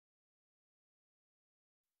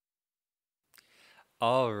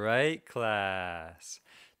All right, class.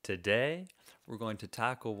 Today, we're going to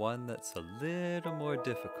tackle one that's a little more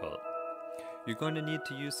difficult. You're going to need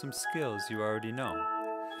to use some skills you already know.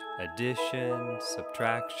 Addition,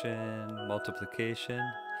 subtraction, multiplication,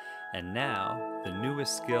 and now the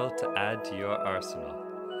newest skill to add to your arsenal.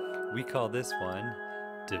 We call this one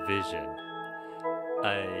division.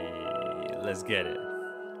 Let's get it.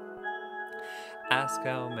 Ask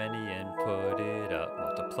how many and put it up.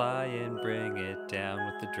 Multiply and bring it down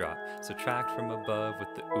with the drop. Subtract from above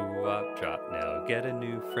with the ooh-up drop. Now get a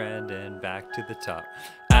new friend and back to the top.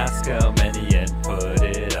 Ask how many and put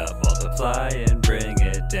it up. Multiply and bring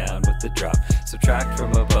it down with the drop. Subtract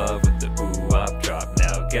from above with the ooh-up drop.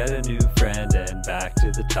 Now get a new friend and back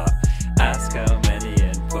to the top. Ask how many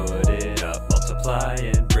and put it up. Multiply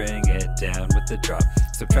and bring it down with the drop.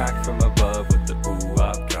 Subtract from above with the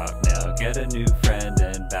ooh-up drop. Now get a new friend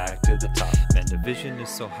and back to the top. Man, division is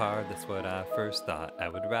so hard, that's what I first thought. I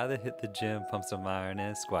would rather hit the gym, pump some iron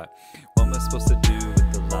and squat. What am I supposed to do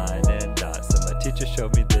with the line and dots? So my teacher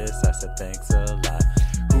showed me this, I said thanks a lot.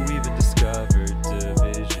 Who even discovered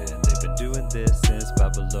division? They've been doing this since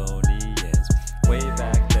Babylonians. Way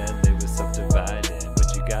back then they were subdividing,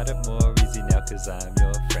 but you got it more easy now cause I'm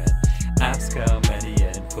your friend. Ask how many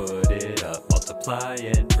and put it up. Multiply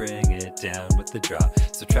and bring it down with the drop.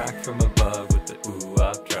 Subtract from above with the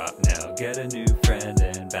ooh-up drop. Now get a new friend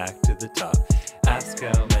and back to the top. Ask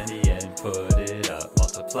how many and put it up.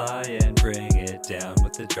 Multiply and bring it down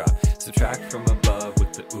with the drop. Subtract from above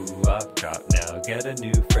with the ooh-up drop. Now get a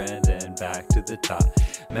new friend and back to the top.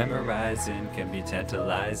 Memorizing can be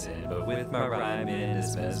tantalizing, but with my rhyming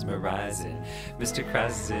it's mesmerizing. Mr.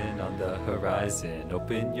 Krasna on the horizon.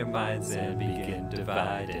 Open your minds and begin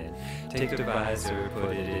dividing. Take divisor,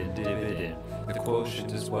 put it in dividend. The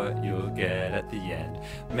quotient is what you'll get at the end.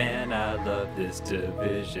 Man, I love this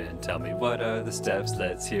division. Tell me what are the steps,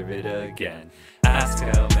 let's hear it again. Ask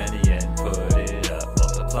how many and put it up.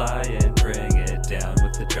 Multiply and bring it down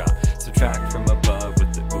with the drop. Subtract from above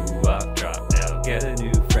with the ooh-up drop. Now get a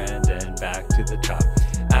new friend and back to the top.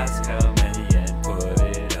 Ask how many and put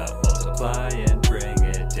it up. Multiply and bring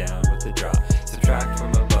it down with the drop. Subtract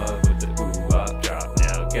from above with the ooh-up drop.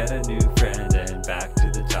 Now get a new friend and back to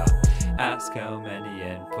the top. Ask how many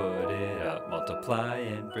and put it up. Multiply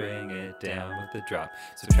and bring it down with the drop.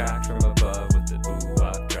 Subtract from above with the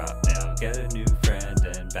ooh-up drop. Now get a new friend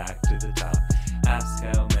and back to the top. Ask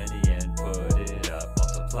how many and put it up.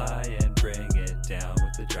 Multiply and bring it down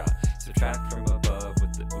with the drop. Subtract from above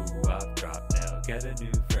with the ooh-up drop. Now get a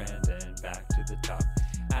new friend and back to the top.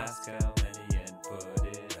 Ask how many and put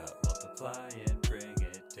it up. Multiply and